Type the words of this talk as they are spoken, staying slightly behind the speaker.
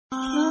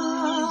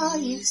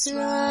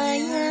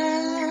Israel,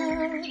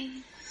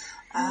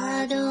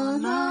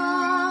 Adonai,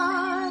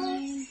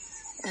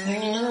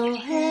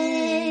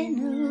 Eloheinu,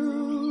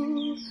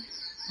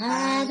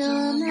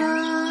 Adonai,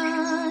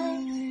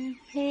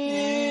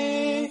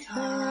 Echad,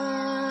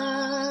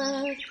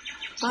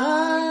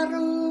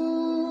 Baruch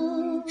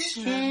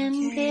Shem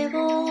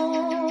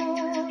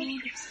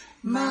Kevod,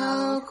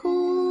 Malchuto,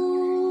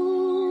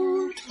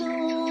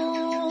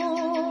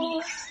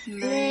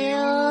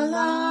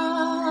 Leolam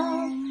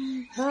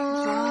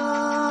Va'ed.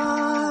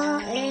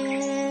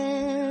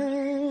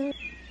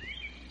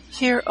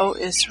 Hear, O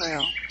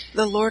Israel,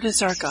 the Lord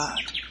is our God,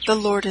 the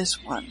Lord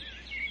is one.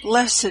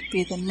 Blessed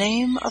be the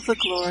name of the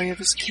glory of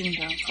his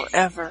kingdom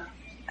forever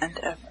and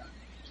ever.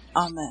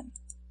 Amen.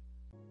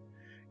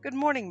 Good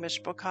morning,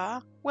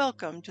 Mishpachah.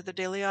 Welcome to the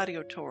Daily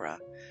Audio Torah.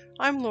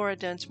 I'm Laura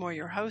Densmore,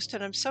 your host,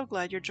 and I'm so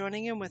glad you're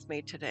joining in with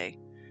me today.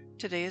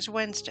 Today is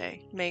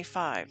Wednesday, May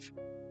 5.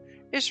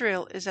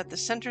 Israel is at the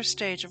center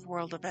stage of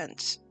world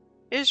events.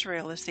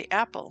 Israel is the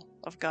apple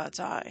of God's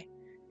eye.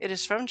 It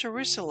is from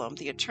Jerusalem,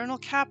 the eternal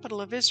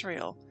capital of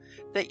Israel,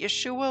 that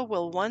Yeshua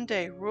will one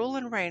day rule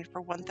and reign for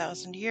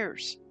 1,000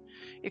 years.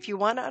 If you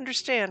want to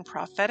understand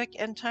prophetic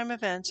end-time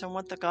events and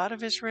what the God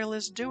of Israel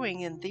is doing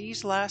in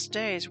these last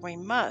days, we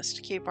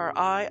must keep our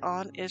eye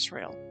on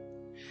Israel.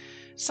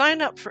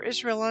 Sign up for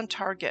Israel on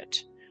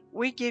Target.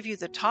 We give you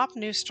the top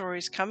news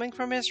stories coming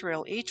from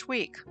Israel each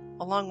week,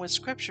 along with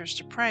scriptures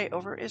to pray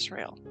over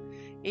Israel.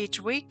 Each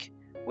week,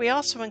 we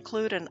also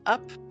include an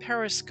Up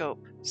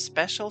Periscope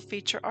special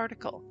feature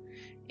article.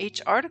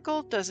 Each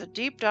article does a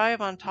deep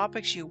dive on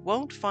topics you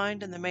won't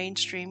find in the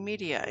mainstream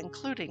media,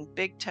 including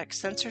big tech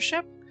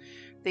censorship,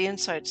 the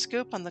inside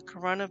scoop on the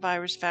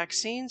coronavirus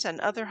vaccines, and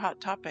other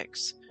hot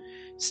topics.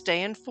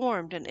 Stay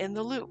informed and in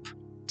the loop.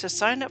 To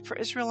sign up for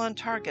Israel on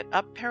Target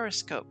Up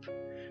Periscope,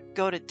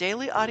 go to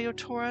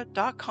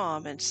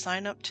dailyaudiotorah.com and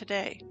sign up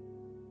today.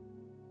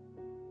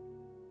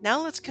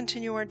 Now let's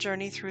continue our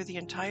journey through the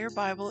entire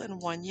Bible in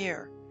 1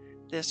 year.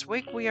 This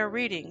week we are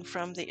reading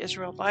from the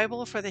Israel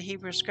Bible for the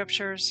Hebrew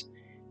Scriptures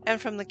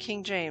and from the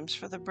King James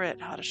for the Brit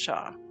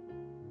Hadashah.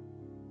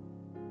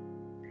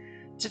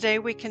 Today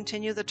we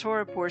continue the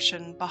Torah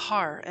portion,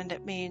 Bahar, and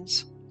it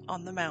means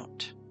on the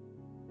mount.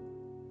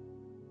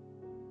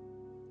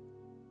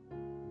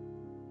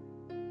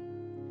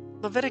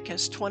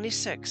 Leviticus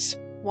 26,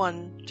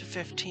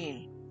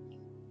 1-15.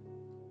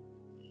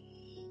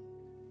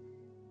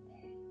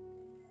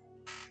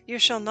 You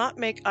shall not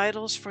make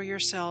idols for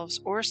yourselves,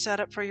 or set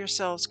up for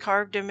yourselves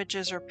carved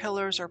images or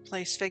pillars, or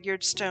place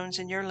figured stones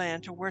in your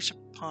land to worship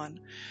upon,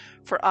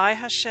 for I,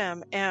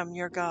 Hashem, am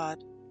your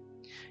God.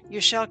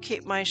 You shall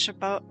keep my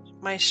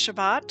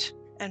Shabbat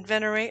and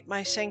venerate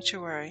my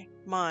sanctuary,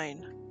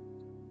 mine.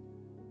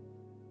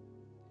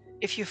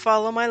 If you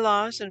follow my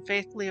laws and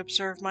faithfully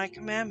observe my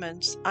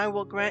commandments, I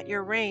will grant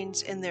your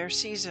rains in their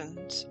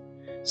seasons,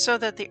 so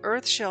that the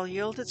earth shall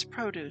yield its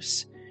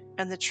produce,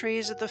 and the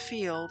trees of the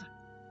field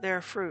their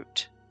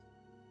fruit.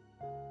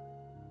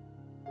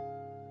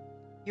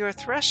 Your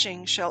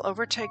threshing shall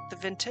overtake the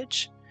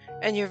vintage,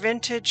 and your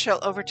vintage shall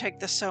overtake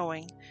the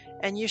sowing,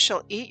 and you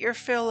shall eat your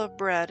fill of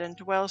bread and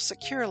dwell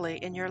securely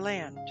in your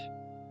land.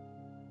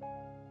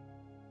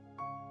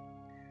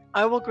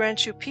 I will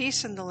grant you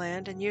peace in the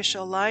land, and you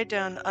shall lie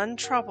down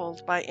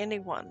untroubled by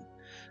anyone.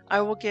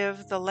 I will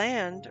give the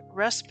land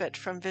respite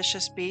from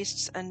vicious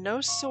beasts, and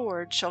no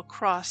sword shall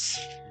cross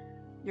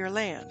your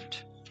land.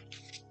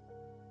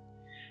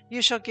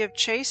 You shall give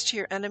chase to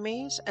your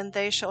enemies, and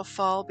they shall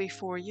fall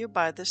before you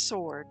by the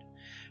sword.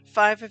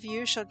 5 of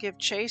you shall give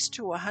chase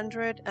to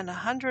 100, and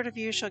 100 of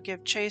you shall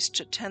give chase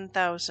to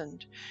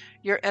 10,000.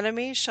 Your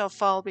enemies shall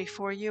fall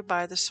before you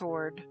by the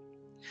sword.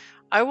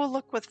 I will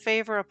look with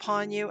favor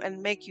upon you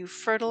and make you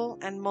fertile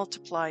and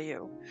multiply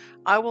you.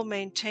 I will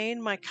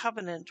maintain my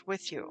covenant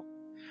with you.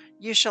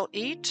 You shall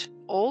eat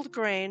old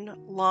grain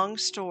long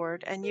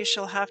stored, and you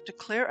shall have to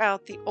clear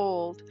out the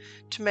old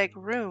to make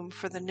room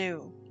for the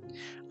new.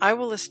 I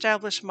will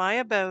establish my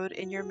abode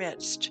in your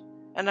midst,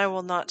 and I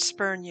will not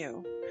spurn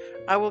you.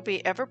 I will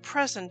be ever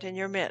present in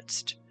your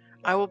midst.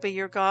 I will be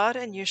your God,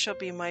 and you shall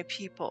be my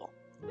people.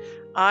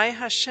 I,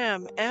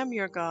 Hashem, am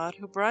your God,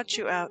 who brought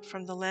you out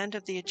from the land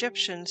of the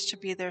Egyptians to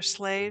be their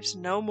slaves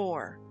no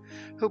more,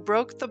 who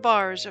broke the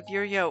bars of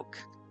your yoke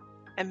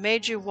and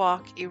made you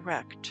walk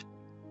erect.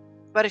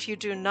 But if you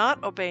do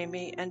not obey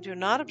me and do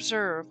not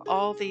observe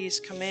all these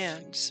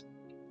commands,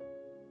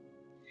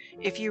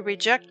 if you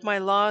reject my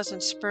laws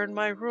and spurn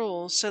my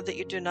rules so that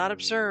you do not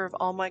observe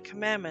all my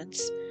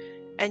commandments,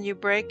 and you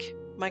break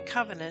my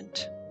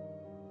covenant.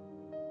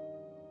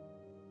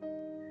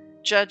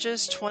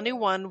 Judges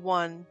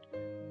 21:1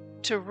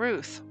 to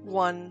Ruth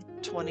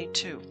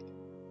 1:22.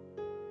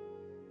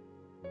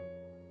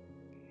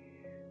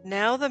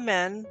 Now the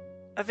men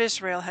of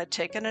Israel had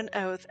taken an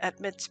oath at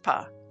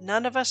Mizpah.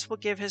 None of us will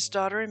give his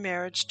daughter in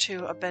marriage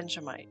to a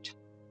Benjamite.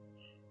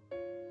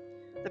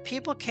 The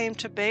people came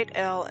to Beit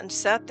El and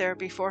sat there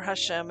before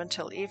Hashem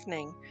until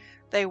evening.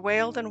 They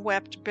wailed and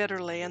wept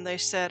bitterly, and they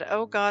said,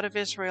 O God of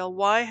Israel,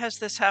 why has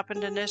this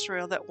happened in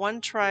Israel, that one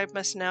tribe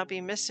must now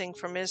be missing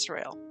from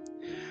Israel?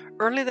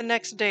 Early the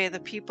next day the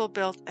people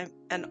built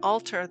an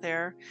altar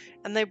there,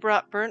 and they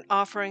brought burnt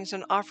offerings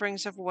and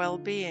offerings of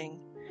well-being.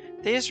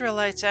 The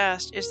Israelites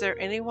asked, Is there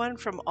anyone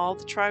from all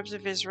the tribes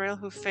of Israel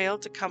who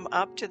failed to come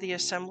up to the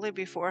assembly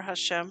before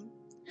Hashem?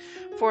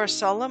 For a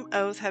solemn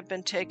oath had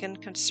been taken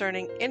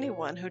concerning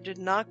anyone who did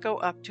not go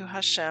up to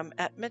Hashem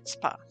at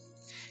Mizpah.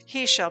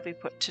 He shall be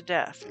put to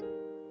death.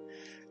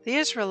 The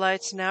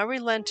Israelites now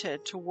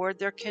relented toward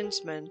their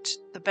kinsmen,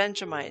 the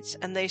Benjamites,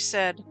 and they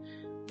said,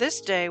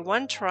 This day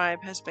one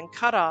tribe has been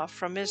cut off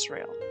from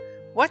Israel.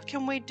 What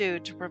can we do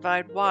to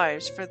provide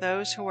wives for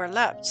those who are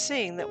left,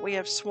 seeing that we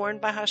have sworn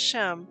by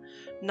Hashem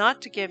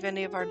not to give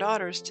any of our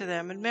daughters to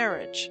them in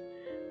marriage?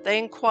 They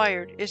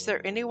inquired, Is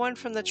there anyone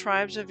from the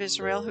tribes of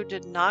Israel who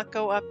did not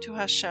go up to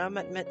Hashem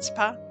at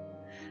Mizpah?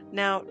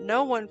 Now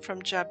no one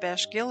from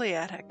Jabesh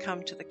Gilead had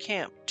come to the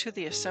camp, to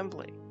the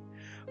assembly.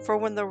 For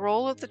when the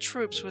roll of the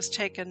troops was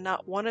taken,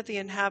 not one of the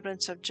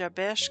inhabitants of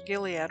Jabesh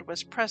Gilead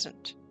was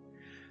present.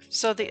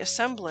 So the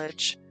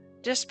assemblage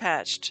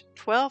dispatched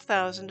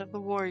 12,000 of the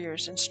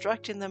warriors,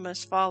 instructing them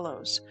as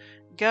follows: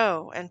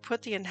 Go and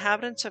put the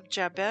inhabitants of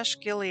Jabesh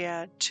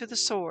Gilead to the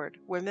sword,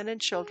 women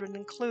and children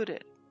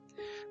included.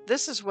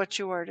 This is what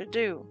you are to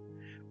do.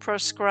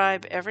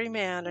 Proscribe every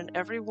man and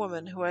every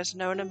woman who has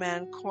known a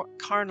man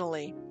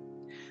carnally.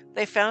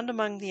 They found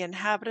among the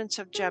inhabitants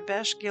of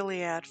Jabesh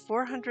Gilead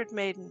 400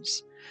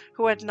 maidens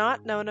who had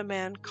not known a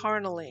man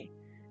carnally,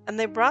 and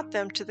they brought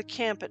them to the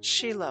camp at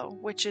Shiloh,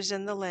 which is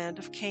in the land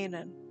of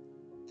Canaan.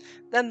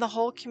 Then the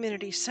whole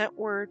community sent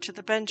word to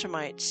the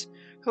Benjamites,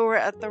 who were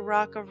at the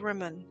rock of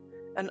Rimmon,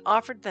 and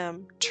offered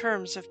them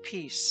terms of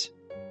peace.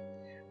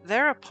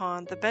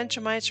 Thereupon the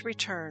Benjamites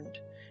returned,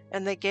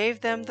 and they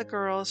gave them the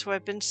girls who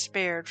had been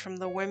spared from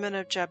the women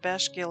of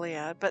Jabesh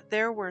Gilead, but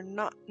there were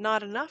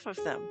not enough of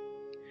them.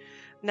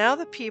 Now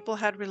the people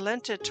had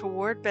relented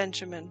toward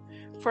Benjamin,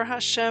 for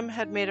Hashem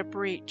had made a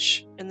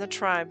breach in the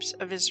tribes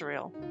of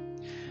Israel.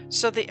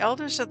 So the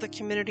elders of the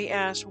community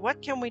asked,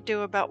 What can we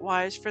do about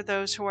wives for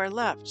those who are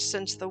left,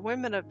 since the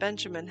women of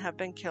Benjamin have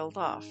been killed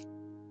off?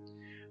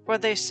 For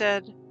they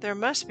said, There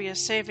must be a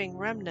saving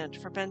remnant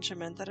for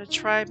Benjamin, that a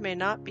tribe may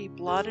not be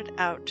blotted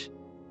out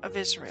of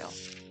Israel.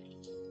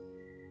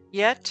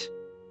 Yet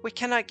we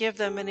cannot give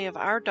them any of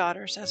our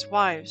daughters as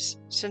wives,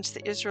 since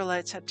the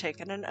Israelites had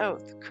taken an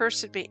oath,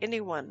 Cursed be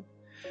anyone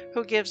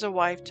who gives a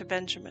wife to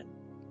Benjamin.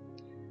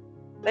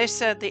 They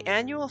said, The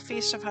annual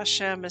feast of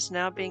Hashem is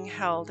now being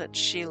held at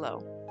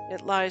Shiloh.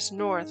 It lies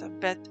north of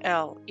Beth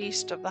El,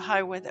 east of the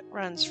highway that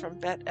runs from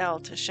Beth El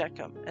to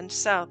Shechem, and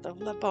south of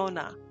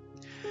Lebonah.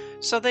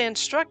 So they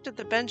instructed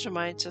the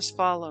Benjamites as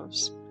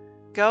follows: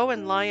 Go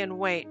and lie in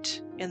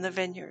wait in the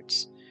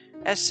vineyards.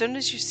 As soon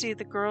as you see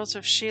the girls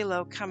of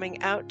Shiloh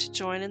coming out to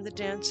join in the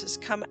dances,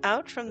 come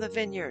out from the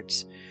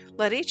vineyards.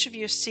 Let each of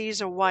you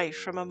seize a wife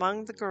from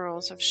among the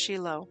girls of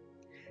Shiloh,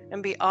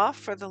 and be off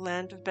for the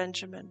land of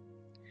Benjamin.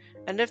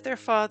 And if their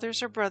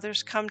fathers or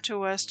brothers come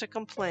to us to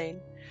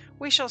complain,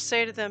 we shall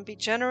say to them, Be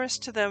generous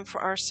to them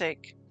for our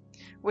sake.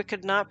 We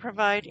could not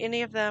provide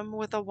any of them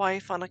with a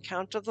wife on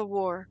account of the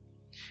war,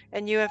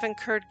 and you have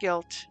incurred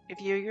guilt if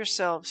you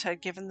yourselves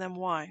had given them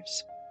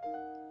wives.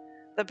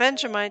 The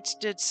Benjamites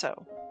did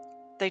so.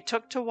 They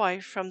took to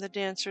wife from the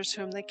dancers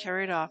whom they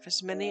carried off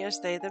as many as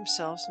they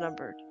themselves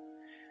numbered.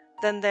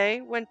 Then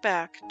they went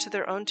back to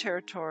their own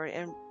territory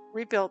and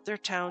rebuilt their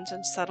towns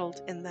and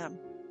settled in them.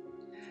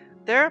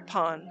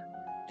 Thereupon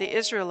the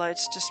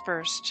Israelites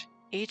dispersed,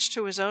 each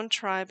to his own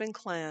tribe and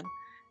clan.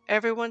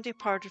 Everyone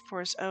departed for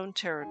his own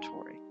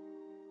territory.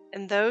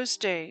 In those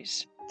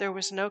days there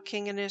was no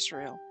king in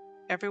Israel.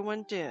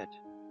 Everyone did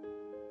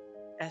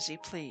as he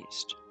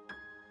pleased.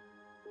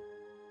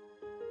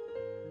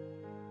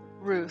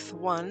 Ruth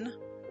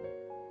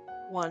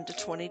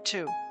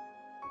 1:1-22.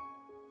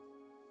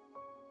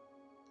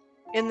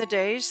 In the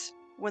days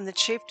when the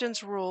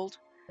chieftains ruled,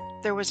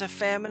 there was a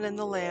famine in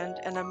the land,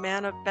 and a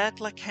man of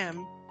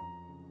Bethlehem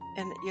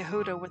in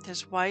Yehudah with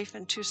his wife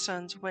and 2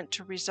 sons went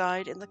to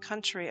reside in the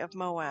country of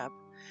Moab.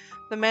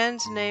 The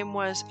man's name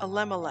was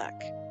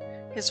Elimelech,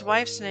 his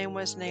wife's name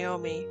was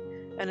Naomi,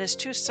 and his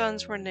 2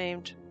 sons were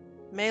named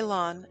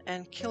Mahlon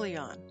and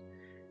Chilion,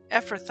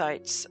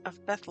 Ephrathites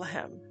of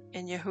Bethlehem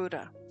in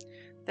Yehudah.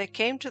 They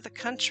came to the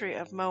country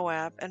of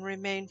Moab and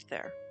remained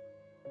there.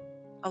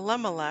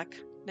 Elimelech,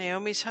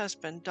 Naomi's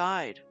husband,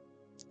 died,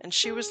 and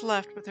she was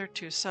left with her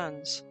 2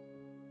 sons.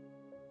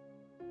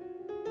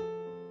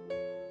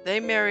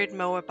 They married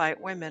Moabite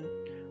women,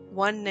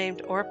 one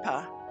named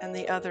Orpah and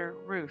the other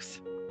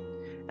Ruth,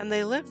 and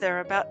they lived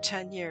there about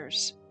 10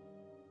 years.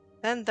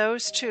 Then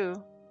those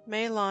 2,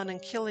 Mahlon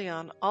and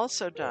Chilion,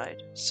 also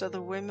died, so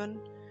the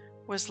woman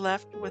was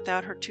left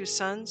without her 2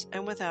 sons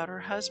and without her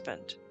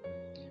husband.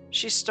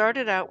 She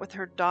started out with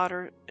her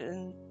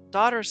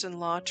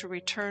daughters-in-law to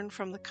return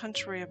from the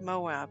country of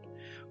Moab,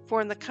 for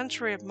in the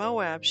country of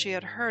Moab she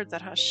had heard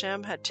that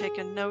Hashem had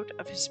taken note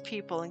of his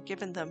people and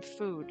given them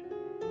food.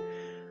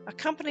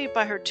 Accompanied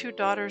by her 2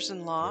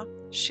 daughters-in-law,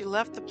 she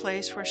left the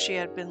place where she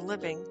had been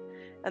living,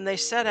 and they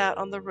set out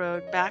on the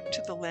road back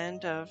to the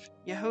land of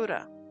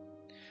Yehudah.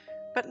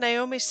 But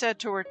Naomi said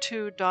to her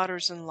 2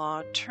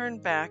 daughters-in-law, "Turn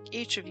back,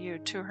 each of you,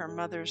 to her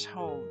mother's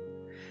home.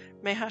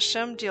 May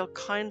Hashem deal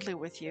kindly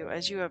with you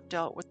as you have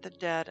dealt with the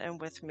dead and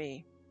with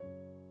me.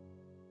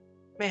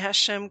 May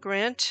Hashem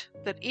grant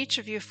that each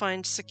of you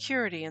finds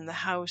security in the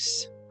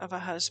house of a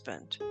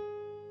husband."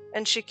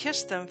 And she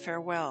kissed them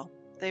farewell.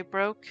 They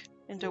broke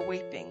into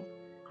weeping,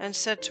 and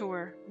said to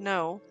her,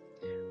 "No,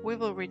 we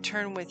will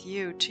return with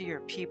you to your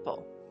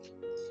people."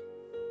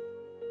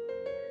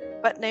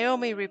 But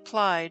Naomi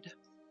replied,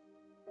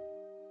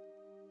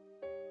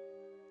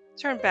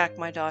 "Turn back,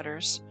 my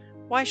daughters.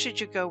 Why should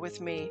you go with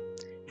me?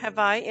 Have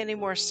I any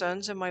more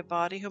sons in my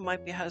body who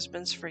might be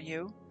husbands for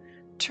you?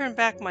 Turn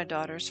back, my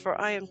daughters, for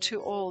I am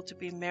too old to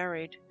be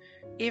married.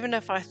 Even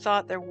if I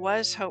thought there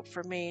was hope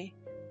for me,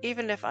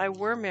 even if I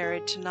were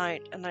married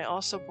tonight and I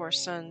also bore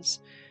sons,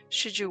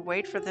 should you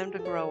wait for them to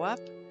grow up?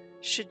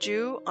 Should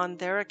you, on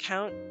their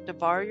account,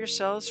 debar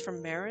yourselves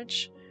from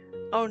marriage?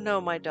 Oh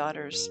no, my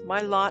daughters,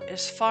 my lot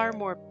is far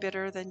more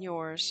bitter than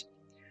yours,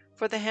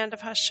 for the hand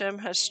of Hashem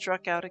has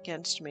struck out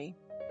against me."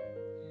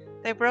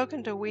 They broke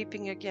into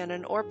weeping again,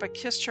 and Orpah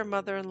kissed her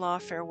mother-in-law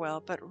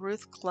farewell, but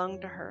Ruth clung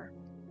to her.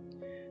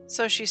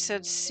 So she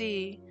said,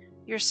 "See,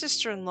 your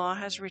sister-in-law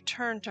has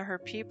returned to her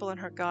people and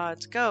her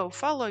gods. Go,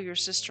 follow your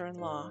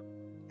sister-in-law."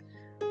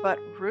 But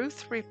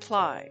Ruth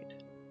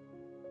replied,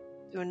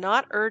 "Do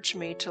not urge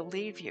me to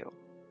leave you,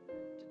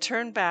 to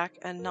turn back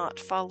and not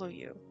follow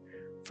you.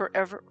 For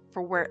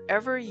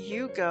wherever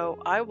you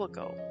go, I will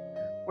go.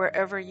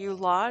 Wherever you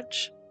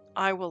lodge,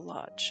 I will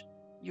lodge.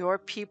 Your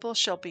people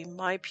shall be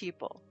my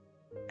people,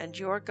 and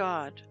your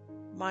God,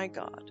 my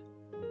God.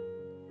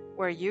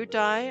 Where you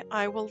die,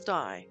 I will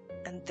die,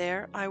 and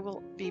there I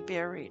will be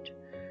buried.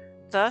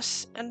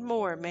 Thus and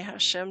more may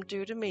Hashem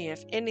do to me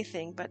if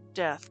anything but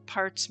death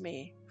parts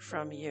me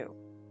from you."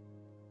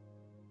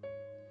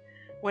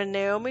 When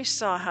Naomi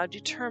saw how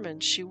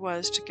determined she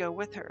was to go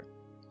with her,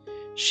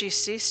 she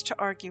ceased to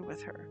argue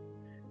with her,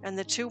 and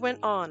the 2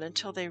 went on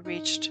until they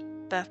reached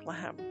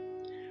Bethlehem.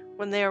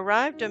 When they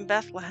arrived in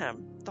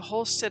Bethlehem, the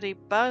whole city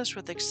buzzed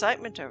with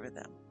excitement over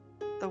them.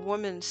 The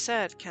woman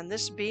said, "Can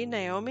this be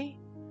Naomi?"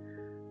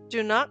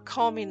 "Do not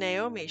call me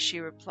Naomi," she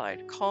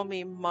replied. "Call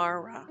me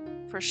Mara,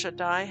 for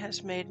Shaddai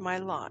has made my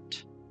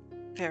lot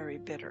very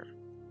bitter.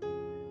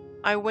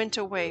 I went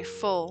away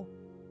full,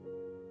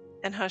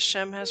 and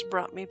Hashem has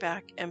brought me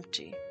back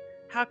empty.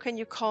 How can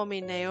you call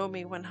me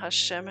Naomi when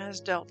Hashem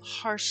has dealt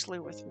harshly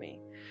with me,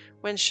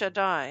 when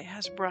Shaddai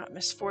has brought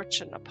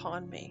misfortune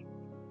upon me?"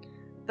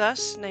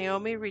 Thus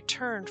Naomi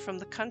returned from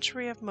the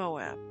country of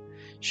Moab.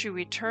 She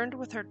returned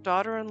with her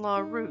daughter-in-law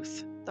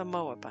Ruth the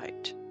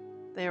Moabite.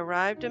 They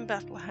arrived in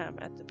Bethlehem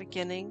at the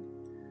beginning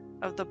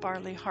of the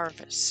barley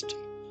harvest.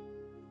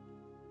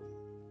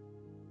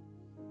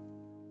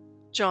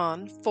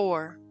 John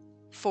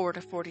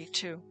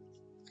 4:4-42.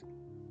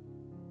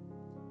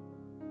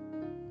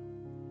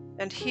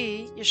 And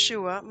he,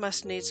 Yeshua,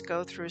 must needs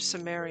go through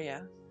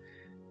Samaria.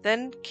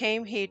 Then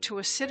came he to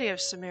a city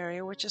of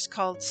Samaria, which is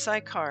called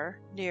Sychar,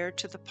 near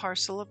to the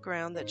parcel of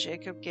ground that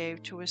Jacob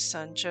gave to his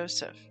son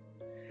Joseph.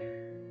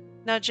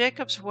 Now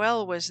Jacob's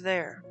well was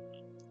there.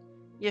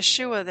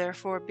 Yeshua,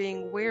 therefore,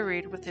 being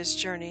wearied with his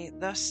journey,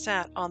 thus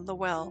sat on the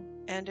well,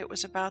 and it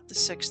was about the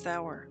 6th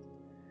hour.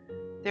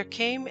 There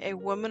came a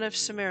woman of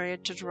Samaria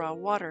to draw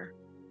water.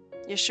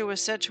 Yeshua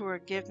said to her,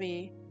 "Give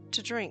me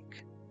to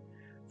drink,"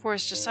 for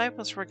his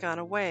disciples were gone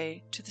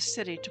away to the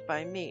city to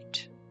buy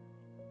meat.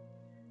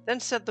 Then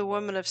said the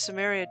woman of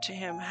Samaria to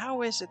him,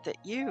 "How is it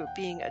that you,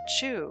 being a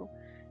Jew,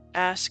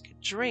 ask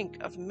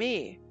drink of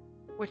me,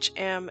 which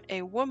am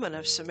a woman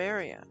of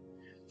Samaria?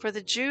 For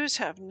the Jews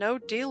have no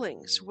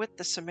dealings with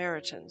the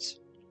Samaritans."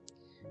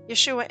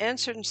 Yeshua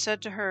answered and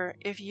said to her,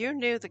 "If you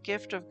knew the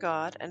gift of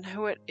God, and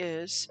who it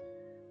is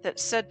that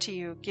said to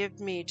you, 'Give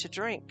me to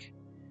drink,'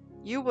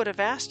 you would have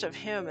asked of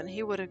him, and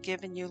he would have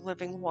given you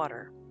living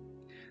water."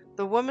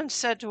 The woman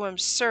said to him,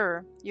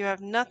 "Sir, you have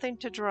nothing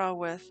to draw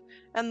with,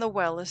 and the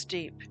well is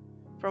deep.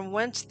 From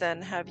whence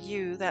then have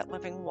you that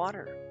living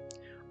water?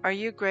 Are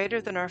you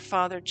greater than our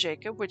father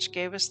Jacob, which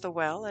gave us the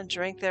well, and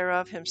drank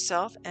thereof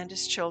himself, and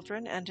his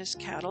children, and his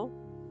cattle?"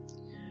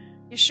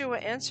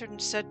 Yeshua answered and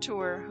said to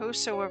her,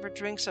 "Whosoever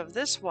drinks of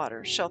this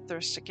water shall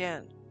thirst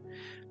again.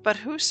 But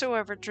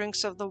whosoever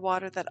drinks of the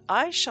water that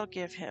I shall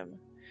give him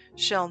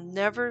shall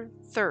never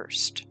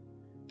thirst.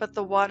 But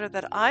the water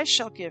that I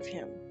shall give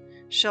him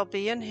shall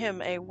be in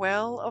him a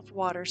well of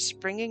water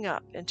springing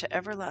up into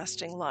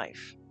everlasting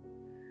life."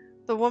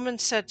 The woman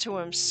said to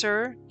him,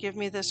 "Sir, give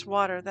me this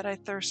water, that I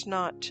thirst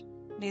not,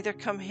 neither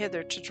come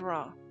hither to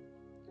draw."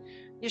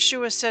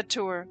 Yeshua said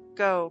to her,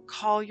 "Go,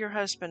 call your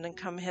husband, and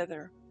come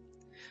hither."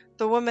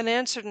 The woman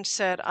answered and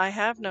said, "I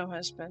have no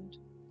husband."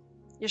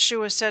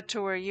 Yeshua said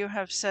to her, "You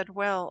have said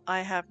well,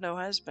 I have no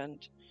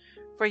husband.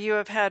 For you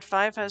have had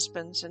 5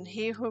 husbands, and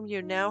he whom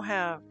you now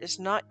have is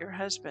not your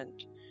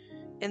husband.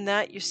 In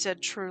that you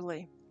said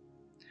truly."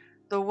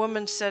 The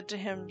woman said to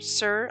him,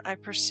 Sir, I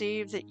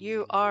perceive that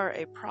you are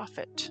a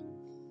prophet.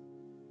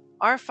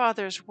 Our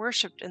fathers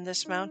worshipped in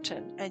this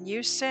mountain, and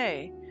you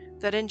say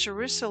that in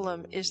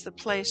Jerusalem is the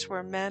place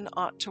where men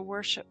ought to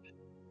worship.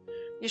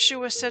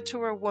 Yeshua said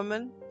to her,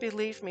 Woman,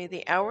 believe me,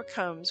 the hour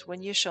comes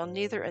when you shall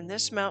neither in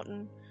this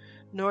mountain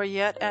nor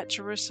yet at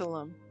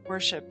Jerusalem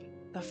worship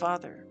the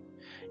Father.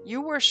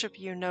 You worship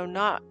you know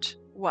not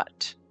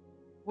what.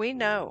 We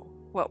know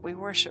what we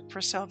worship, for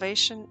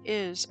salvation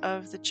is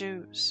of the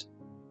Jews.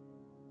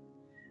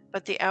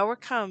 But the hour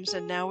comes,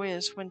 and now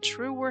is, when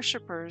true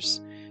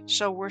worshippers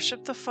shall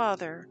worship the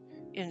Father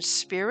in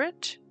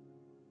spirit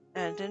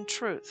and in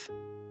truth,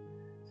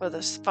 for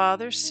the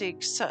Father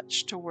seeks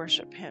such to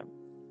worship him.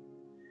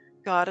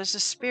 God is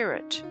a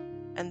spirit,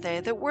 and they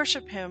that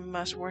worship him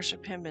must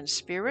worship him in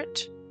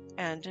spirit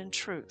and in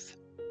truth.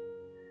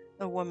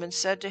 The woman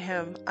said to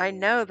him, I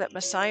know that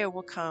Messiah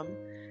will come,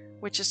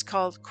 which is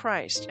called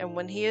Christ, and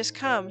when he is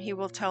come, he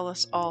will tell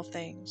us all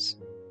things.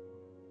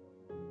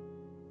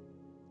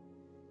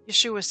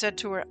 Yeshua said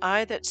to her,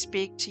 I that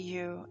speak to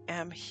you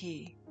am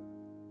he.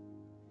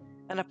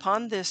 And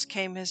upon this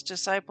came his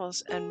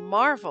disciples and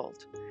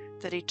marveled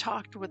that he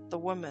talked with the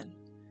woman.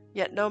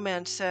 Yet no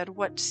man said,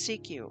 What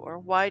seek you, or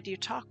why do you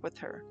talk with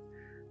her?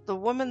 The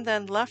woman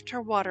then left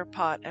her water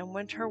pot and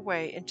went her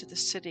way into the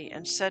city,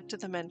 and said to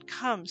the men,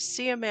 Come,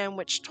 see a man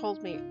which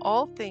told me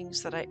all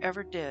things that I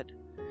ever did.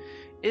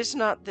 Is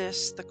not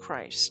this the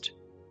Christ?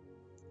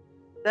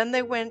 Then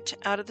they went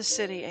out of the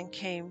city and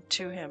came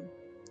to him.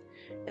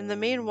 In the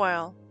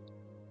meanwhile,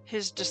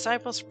 his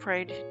disciples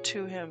prayed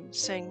to him,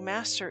 saying,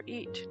 Master,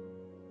 eat.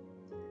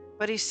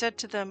 But he said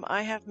to them,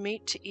 I have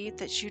meat to eat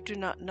that you do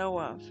not know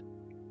of.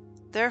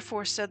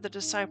 Therefore said the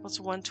disciples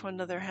one to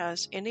another,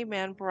 Has any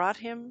man brought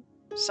him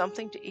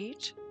something to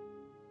eat?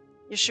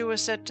 Yeshua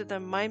said to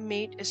them, My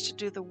meat is to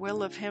do the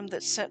will of him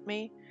that sent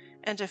me,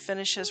 and to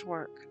finish his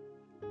work.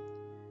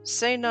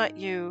 Say not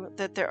you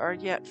that there are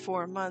yet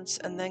 4 months,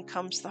 and then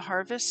comes the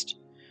harvest?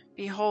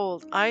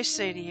 Behold, I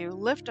say to you,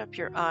 lift up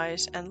your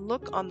eyes and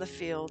look on the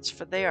fields,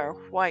 for they are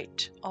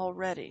white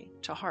already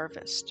to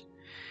harvest.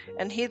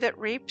 And he that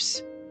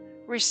reaps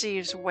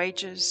receives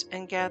wages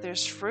and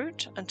gathers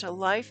fruit unto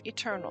life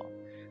eternal,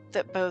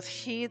 that both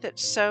he that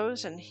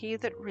sows and he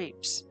that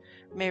reaps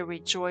may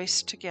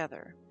rejoice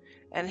together.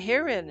 And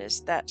herein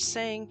is that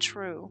saying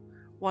true,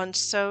 one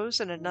sows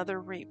and another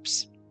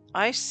reaps.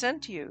 I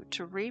sent you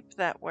to reap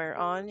that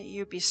whereon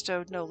you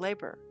bestowed no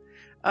labor.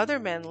 Other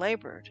men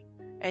labored,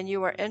 and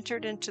you are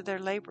entered into their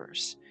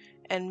labors.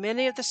 And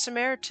many of the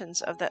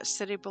Samaritans of that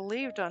city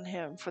believed on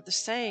him for the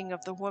saying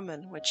of the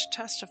woman which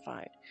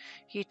testified,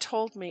 He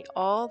told me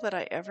all that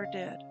I ever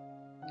did.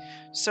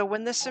 So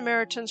when the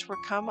Samaritans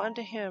were come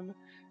unto him,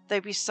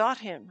 they besought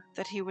him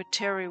that he would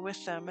tarry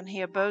with them, and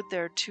he abode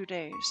there 2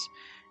 days.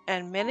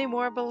 And many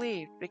more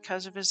believed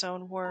because of his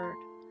own word,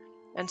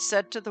 and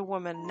said to the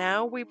woman,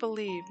 Now we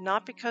believe,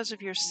 not because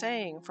of your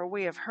saying, for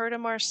we have heard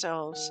him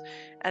ourselves,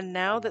 and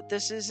now that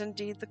this is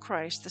indeed the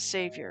Christ, the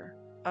Savior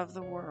of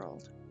the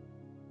world.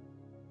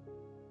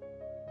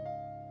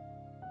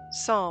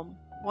 Psalm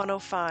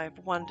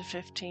 105,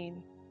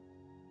 1-15.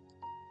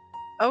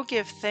 O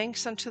give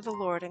thanks unto the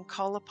Lord, and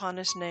call upon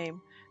his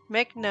name.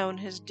 Make known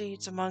his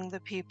deeds among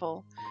the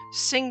people.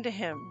 Sing to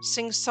him,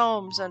 sing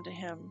psalms unto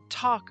him.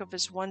 Talk of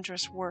his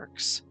wondrous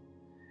works.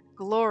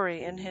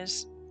 Glory in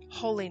his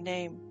holy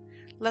name.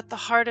 Let the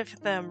heart of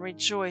them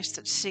rejoice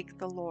that seek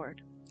the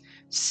Lord.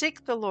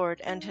 Seek the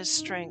Lord and his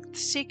strength.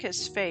 Seek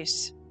his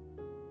face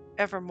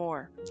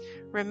evermore.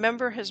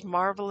 Remember his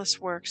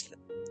marvelous works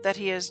that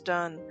he has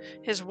done,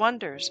 his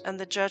wonders and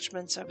the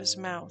judgments of his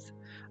mouth.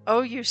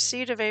 O you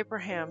seed of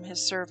Abraham,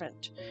 his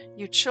servant,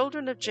 you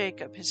children of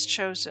Jacob, his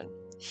chosen.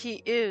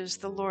 He is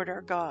the Lord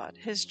our God.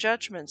 His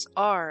judgments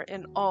are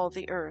in all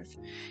the earth.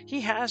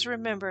 He has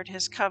remembered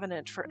his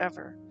covenant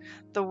forever,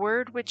 the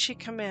word which he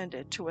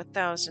commanded to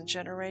 1,000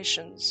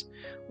 generations,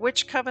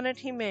 which covenant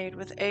he made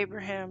with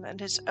Abraham, and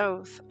his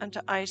oath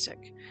unto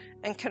Isaac,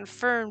 and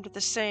confirmed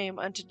the same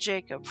unto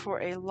Jacob for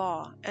a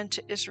law, and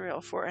to Israel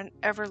for an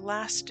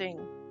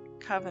everlasting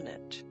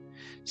covenant,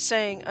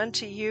 saying,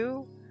 Unto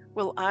you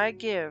will I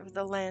give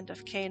the land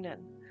of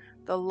Canaan,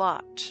 the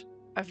lot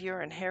of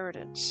your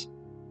inheritance.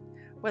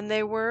 When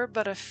they were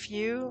but a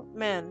few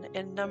men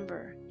in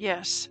number,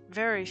 yes,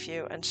 very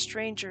few, and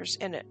strangers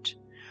in it,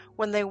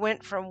 when they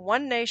went from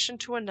one nation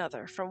to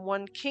another, from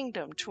one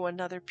kingdom to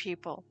another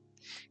people,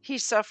 he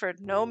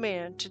suffered no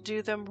man to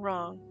do them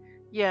wrong.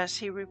 Yes,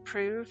 he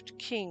reproved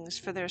kings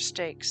for their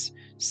sakes,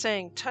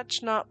 saying,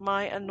 Touch not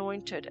my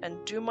anointed,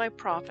 and do my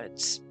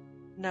prophets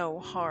no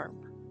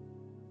harm.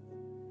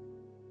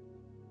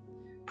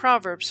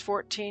 Proverbs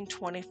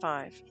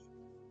 14:25.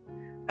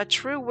 A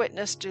true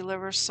witness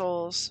delivers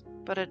souls,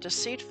 but a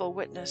deceitful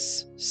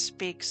witness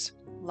speaks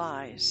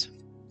lies.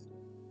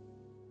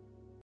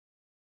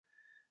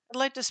 I'd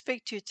like to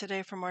speak to you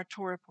today from our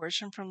Torah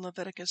portion from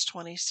Leviticus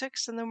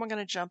 26, and then we're going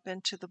to jump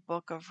into the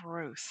book of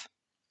Ruth.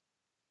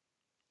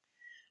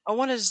 I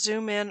want to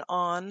zoom in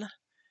on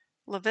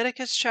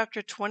Leviticus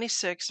chapter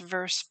 26,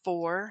 verse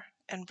 4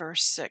 and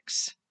verse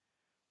 6.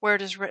 where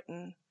it is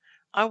written,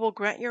 I will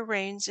grant your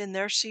rains in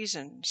their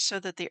season, so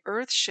that the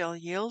earth shall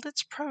yield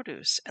its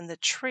produce, and the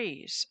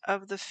trees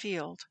of the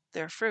field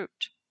their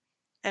fruit.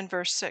 And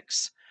verse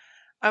 6,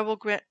 I will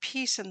grant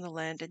peace in the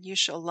land, and you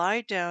shall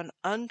lie down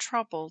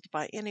untroubled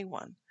by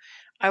anyone.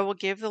 I will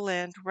give the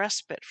land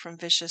respite from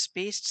vicious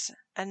beasts,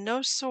 and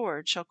no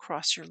sword shall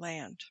cross your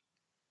land.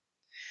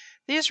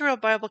 The Israel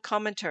Bible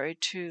commentary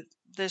to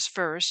this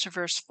verse, to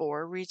verse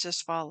 4, reads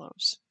as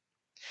follows.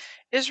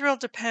 Israel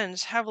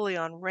depends heavily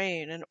on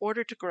rain in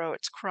order to grow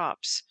its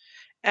crops,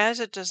 as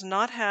it does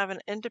not have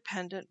an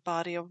independent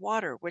body of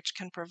water which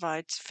can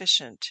provide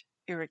sufficient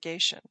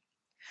irrigation.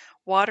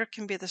 Water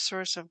can be the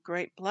source of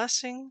great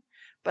blessing,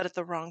 but at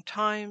the wrong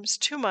times,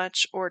 too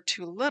much or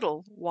too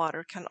little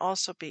water can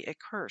also be a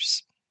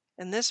curse.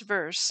 In this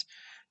verse,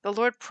 the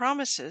Lord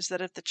promises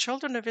that if the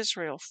children of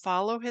Israel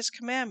follow His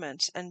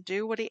commandments and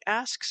do what He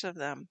asks of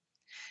them,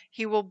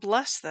 He will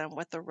bless them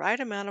with the right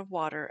amount of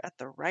water at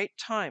the right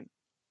time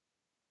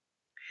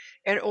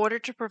in order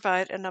to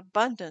provide an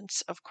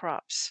abundance of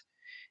crops.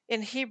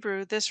 In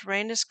Hebrew, this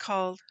rain is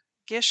called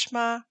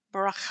Gishma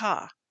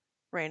Barakah,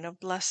 rain of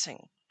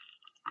blessing.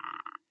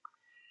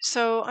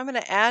 So I'm going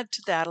to add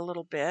to that a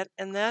little bit,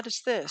 and that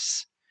is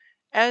this.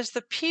 As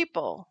the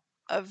people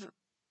of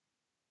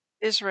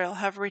Israel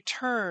have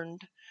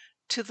returned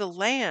to the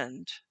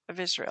land of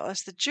Israel,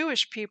 as the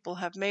Jewish people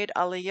have made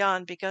Aliyah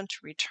and begun to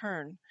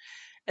return,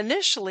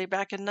 initially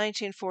back in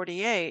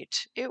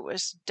 1948, it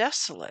was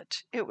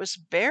desolate, it was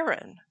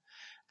barren.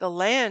 The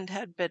land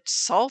had been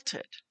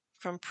salted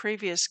from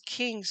previous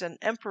kings and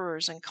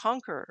emperors and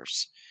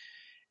conquerors.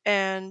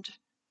 And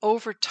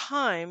over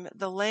time,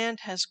 the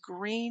land has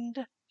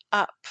greened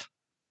up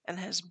and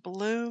has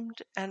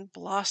bloomed and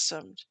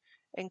blossomed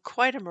in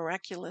quite a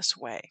miraculous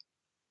way.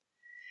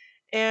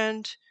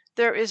 And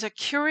there is a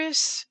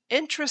curious,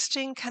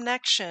 interesting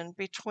connection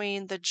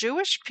between the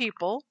Jewish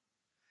people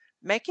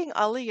making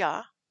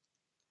Aliyah,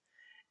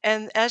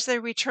 and as they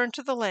return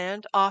to the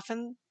land,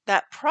 often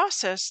that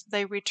process,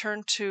 they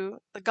return to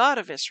the God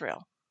of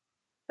Israel.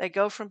 They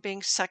go from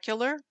being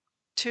secular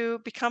to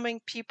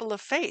becoming people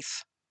of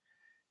faith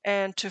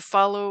and to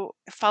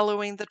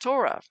following the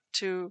Torah,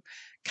 to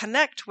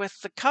connect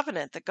with the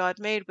covenant that God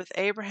made with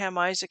Abraham,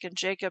 Isaac, and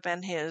Jacob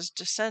and his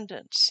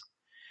descendants.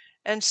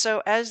 And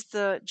so as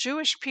the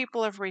Jewish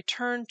people have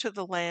returned to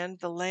the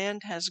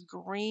land has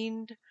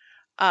greened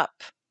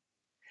up.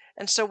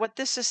 And so what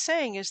this is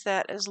saying is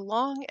that as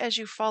long as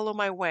you follow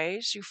my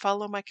ways, you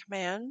follow my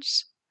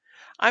commands,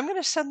 I'm going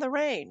to send the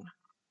rain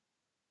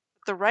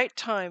at the right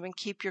time and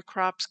keep your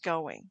crops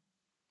going.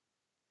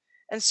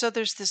 And so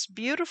there's this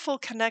beautiful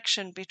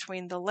connection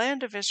between the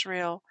land of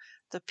Israel,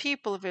 the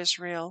people of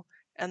Israel,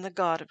 and the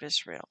God of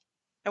Israel.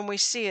 And we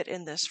see it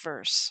in this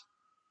verse.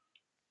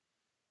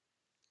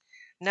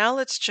 Now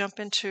let's jump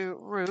into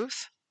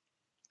Ruth.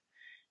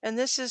 And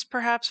this is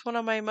perhaps one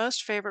of my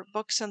most favorite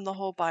books in the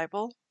whole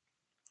Bible.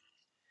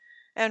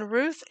 And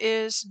Ruth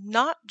is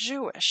not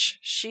Jewish.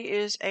 She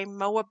is a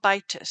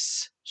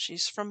Moabitess.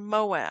 She's from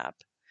Moab.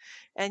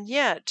 And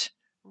yet,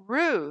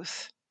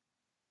 Ruth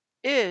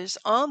is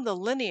on the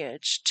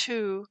lineage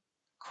to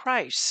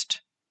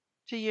Christ,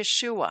 to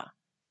Yeshua.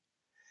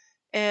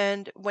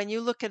 And when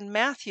you look in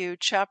Matthew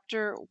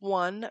chapter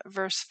 1,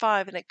 verse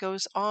 5, and it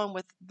goes on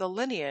with the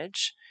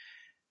lineage,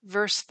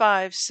 verse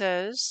 5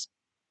 says,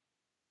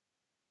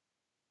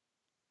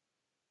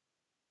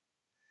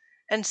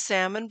 And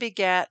Salmon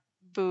begat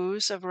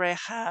Booz of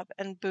Rahab,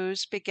 and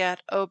Booz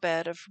begat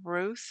Obed of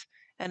Ruth,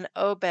 and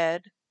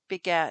Obed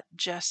begat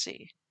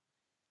Jesse.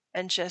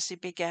 And Jesse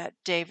begat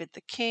David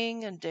the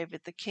king, and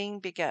David the king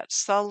begat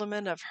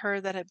Solomon of her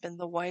that had been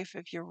the wife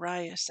of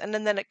Urias. And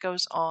then it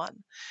goes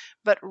on.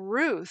 But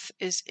Ruth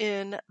is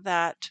in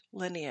that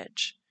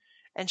lineage,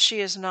 and she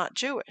is not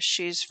Jewish.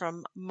 She's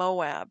from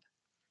Moab.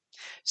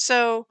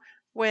 So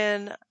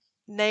when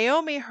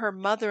Naomi, her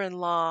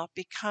mother-in-law,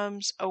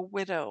 becomes a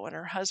widow and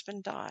her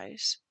husband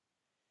dies,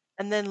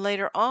 and then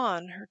later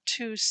on her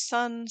two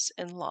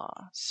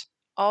sons-in-laws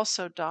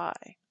also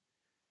die,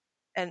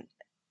 and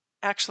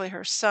actually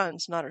her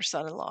sons, not her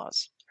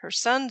son-in-laws, her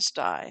sons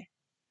die,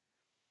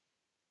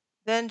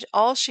 then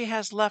all she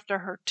has left are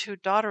her two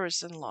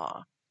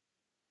daughters-in-law.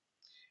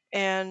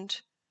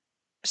 And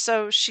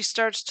so she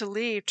starts to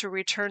leave to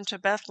return to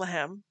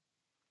Bethlehem.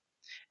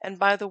 And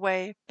by the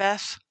way,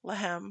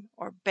 Bethlehem,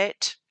 or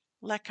Bet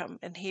Lechem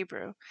in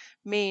Hebrew,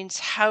 means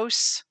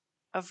house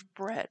of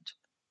bread.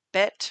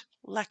 Bet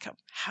Lechem,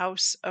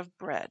 house of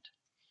bread.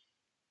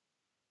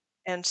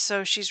 And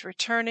so she's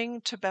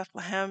returning to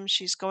Bethlehem.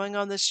 She's going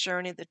on this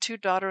journey. The two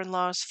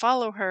daughter-in-laws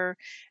follow her.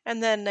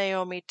 And then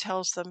Naomi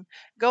tells them,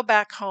 go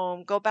back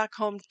home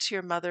to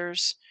your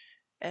mothers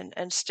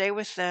and stay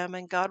with them,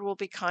 and God will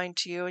be kind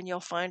to you and you'll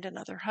find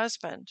another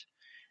husband.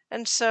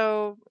 And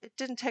so it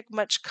didn't take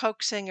much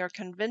coaxing or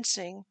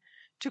convincing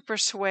to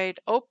persuade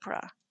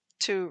Orpah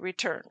to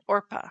return.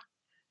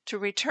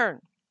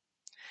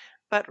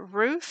 But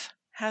Ruth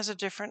has a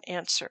different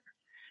answer.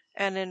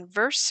 And in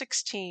verse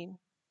 16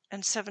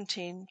 and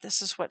 17,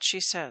 this is what she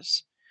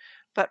says.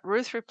 But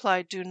Ruth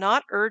replied, do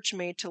not urge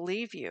me to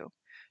leave you.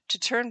 to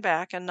turn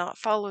back and not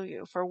follow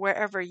you. For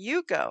wherever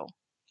you go,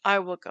 I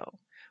will go.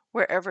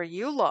 Wherever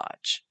you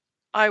lodge,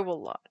 I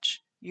will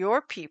lodge.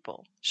 Your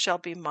people shall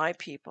be my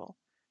people,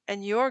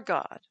 and your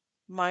God,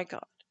 my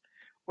God.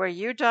 Where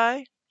you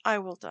die, I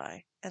will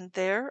die, and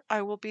there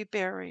I will be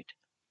buried.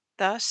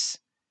 Thus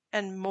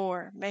and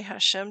more may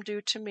Hashem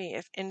do to me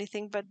if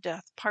anything but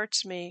death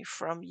parts me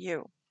from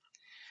you.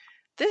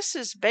 This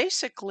is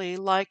basically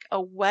like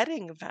a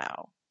wedding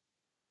vow.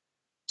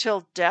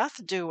 Till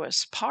death do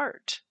us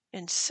part,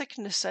 in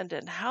sickness and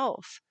in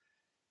health,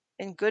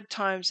 in good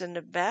times and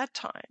in bad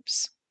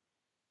times.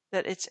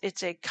 That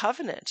it's a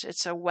covenant,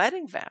 it's a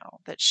wedding vow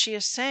that she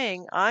is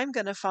saying, I'm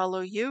going to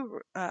follow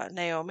you,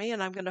 Naomi,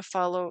 and I'm going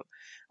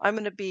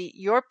to be,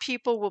 your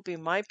people will be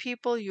my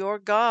people, your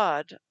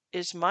God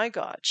is my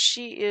God.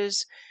 She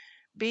is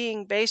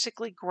being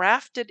basically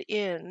grafted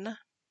in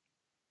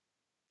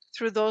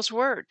through those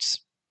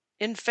words.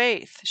 In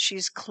faith,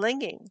 she's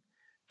clinging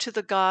to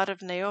the God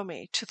of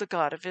Naomi, to the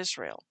God of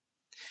Israel.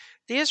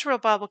 The Israel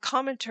Bible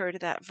commentary to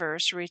that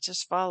verse reads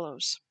as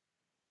follows.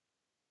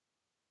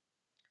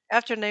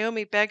 After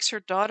Naomi begs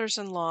her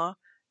daughters-in-law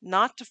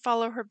not to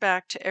follow her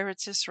back to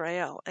Eretz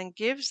Israel and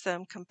gives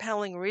them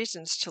compelling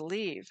reasons to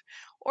leave,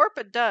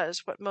 Orpah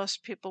does what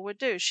most people would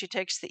do. She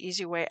takes the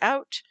easy way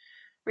out,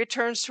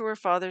 returns to her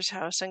father's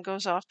house, and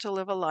goes off to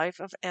live a life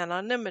of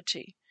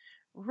anonymity.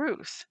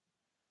 Ruth,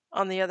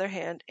 on the other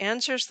hand,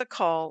 answers the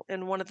call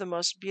in one of the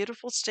most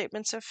beautiful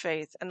statements of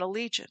faith and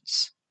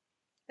allegiance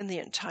in the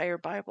entire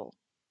Bible.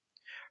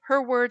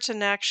 Her words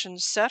and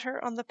actions set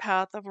her on the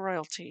path of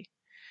royalty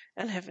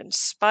and have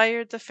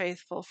inspired the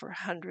faithful for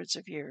hundreds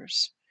of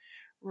years.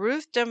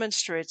 Ruth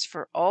demonstrates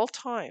for all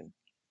time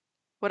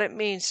what it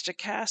means to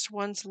cast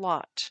one's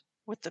lot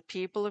with the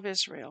people of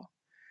Israel,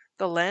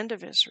 the land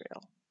of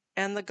Israel,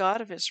 and the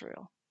God of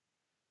Israel.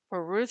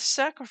 For Ruth's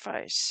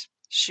sacrifice,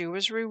 she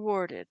was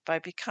rewarded by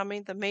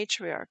becoming the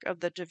matriarch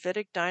of the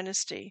Davidic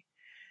dynasty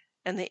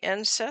and the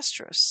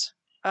ancestress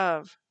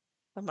of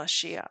the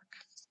Mashiach.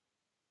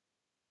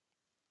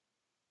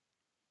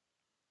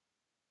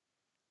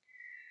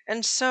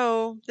 And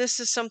so this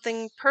is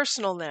something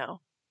personal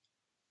now,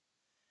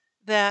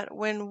 that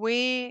when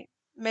we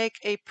make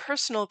a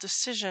personal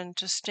decision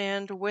to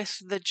stand with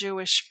the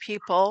Jewish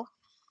people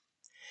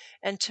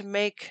and to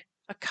make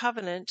a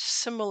covenant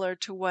similar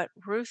to what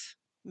Ruth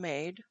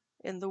made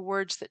in the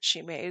words that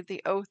she made,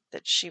 the oath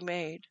that she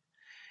made,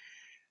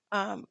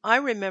 I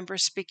remember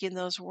speaking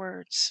those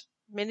words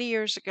many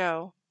years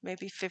ago,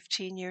 maybe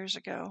 15 years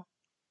ago.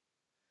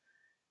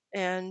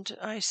 And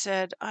I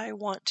said, I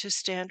want to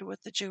stand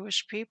with the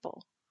Jewish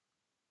people.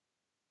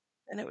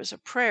 And it was a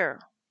prayer.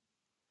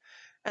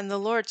 And the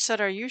Lord said,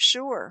 are you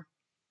sure?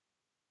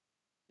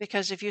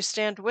 Because if you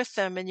stand with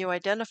them and you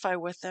identify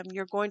with them,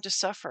 you're going to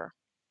suffer.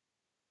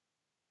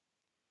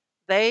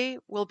 They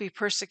will be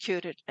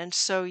persecuted, and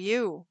so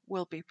you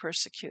will be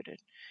persecuted.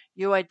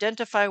 You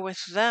identify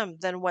with them,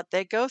 then what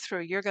they go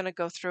through, you're going to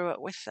go through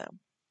it with them.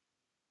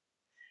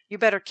 You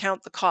better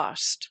count the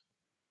cost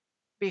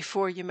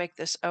before you make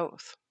this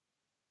oath.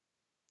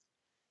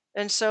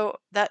 And so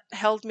that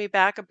held me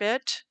back a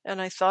bit, and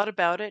I thought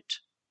about it.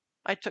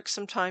 I took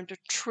some time to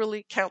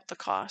truly count the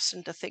cost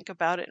and to think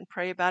about it and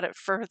pray about it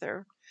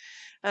further.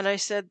 And I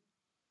said,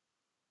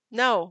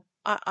 no,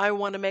 I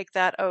want to make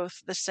that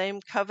oath. The same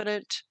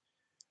covenant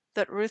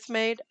that Ruth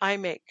made, I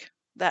make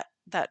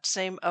that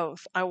same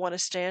oath. I want to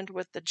stand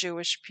with the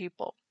Jewish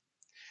people.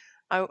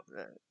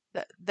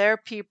 Their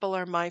people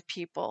are my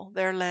people.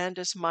 Their land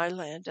is my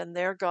land, and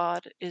their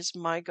God is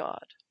my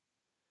God.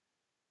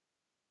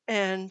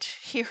 And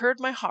he heard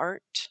my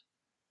heart,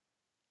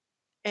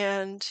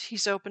 and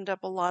he's opened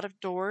up a lot of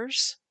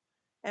doors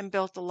and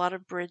built a lot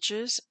of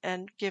bridges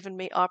and given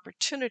me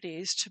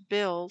opportunities to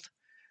build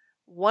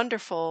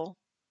wonderful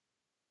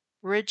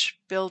bridge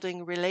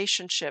building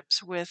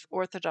relationships with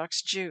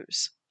Orthodox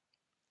Jews.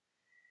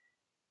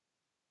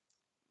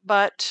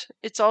 But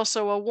it's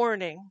also a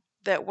warning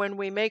that when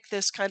we make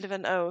this kind of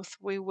an oath,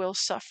 we will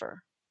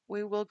suffer.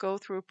 We will go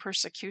through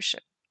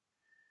persecution.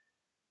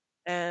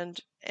 And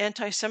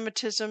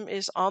anti-Semitism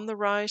is on the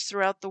rise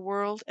throughout the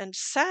world. And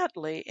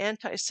sadly,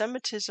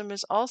 anti-Semitism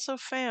is also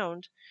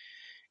found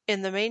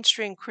in the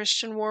mainstream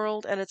Christian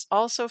world, and it's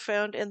also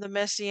found in the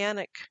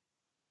Messianic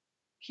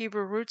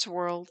Hebrew roots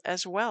world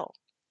as well.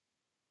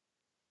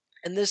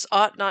 And this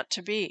ought not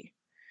to be,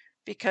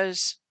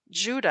 because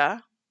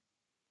Judah,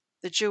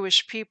 the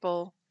Jewish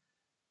people,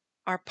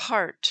 are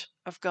part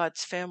of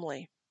God's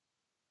family.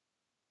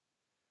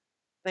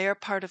 They are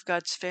part of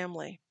God's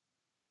family.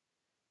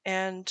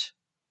 And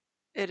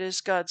it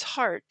is God's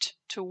heart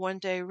to one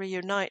day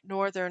reunite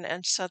northern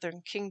and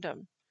southern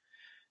kingdom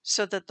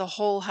so that the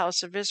whole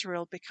house of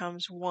Israel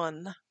becomes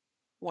one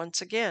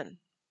once again.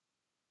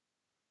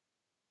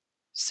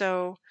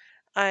 So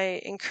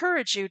I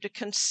encourage you to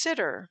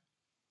consider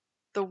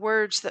the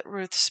words that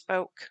Ruth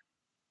spoke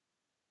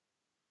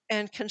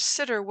and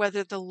consider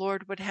whether the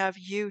Lord would have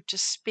you to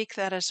speak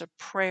that as a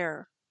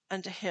prayer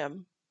unto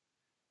him,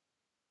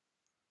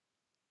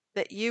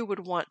 that you would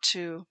want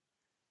to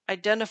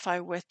identify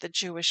with the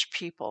Jewish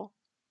people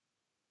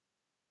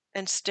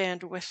and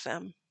stand with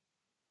them.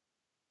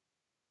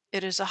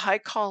 It is a high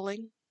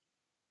calling.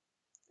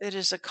 It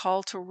is a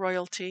call to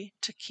royalty,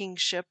 to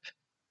kingship,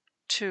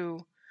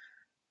 to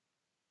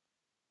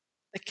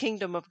the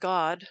kingdom of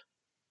God.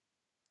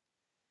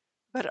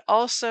 But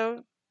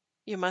also,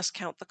 you must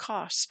count the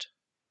cost.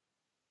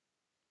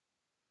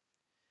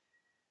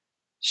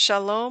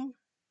 Shalom,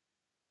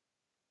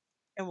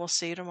 and we'll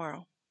see you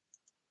tomorrow.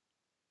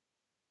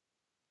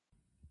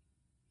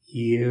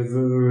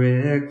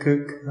 Yevrekka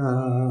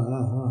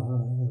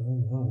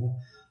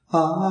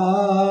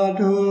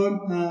Adonai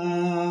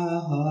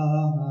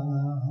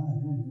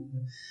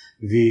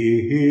Vish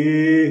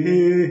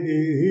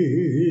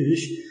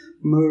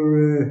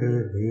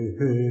Mereka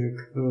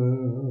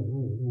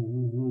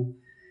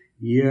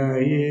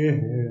Yair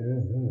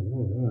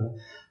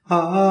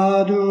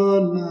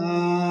Adonai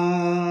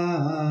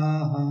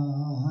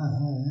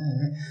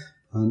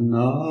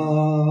Panavilaka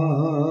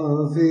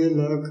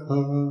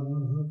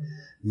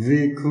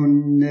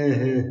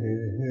Vikuneka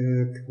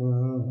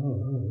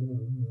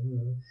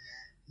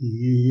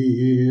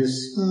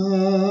Isa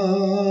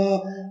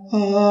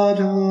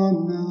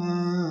Adonai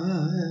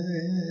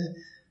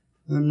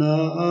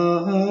Panav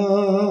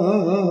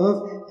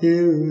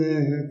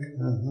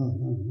Ileka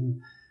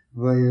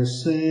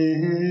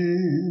Vayasem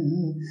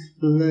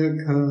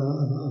Leka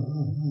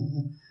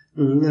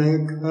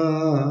Leka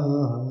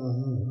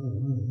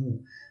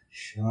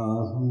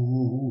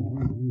Shalom.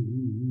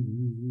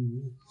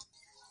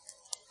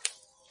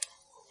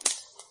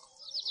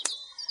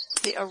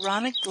 The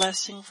Aaronic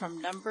blessing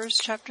from Numbers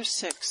chapter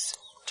 6,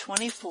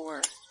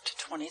 24 to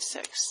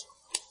 26.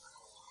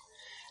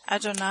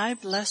 Adonai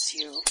bless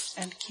you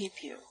and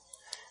keep you.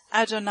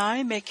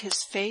 Adonai make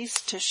his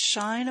face to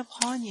shine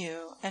upon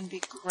you and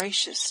be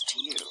gracious to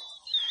you.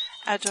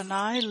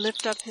 Adonai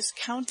lift up his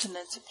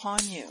countenance upon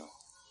you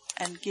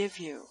and give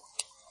you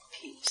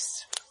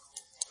peace.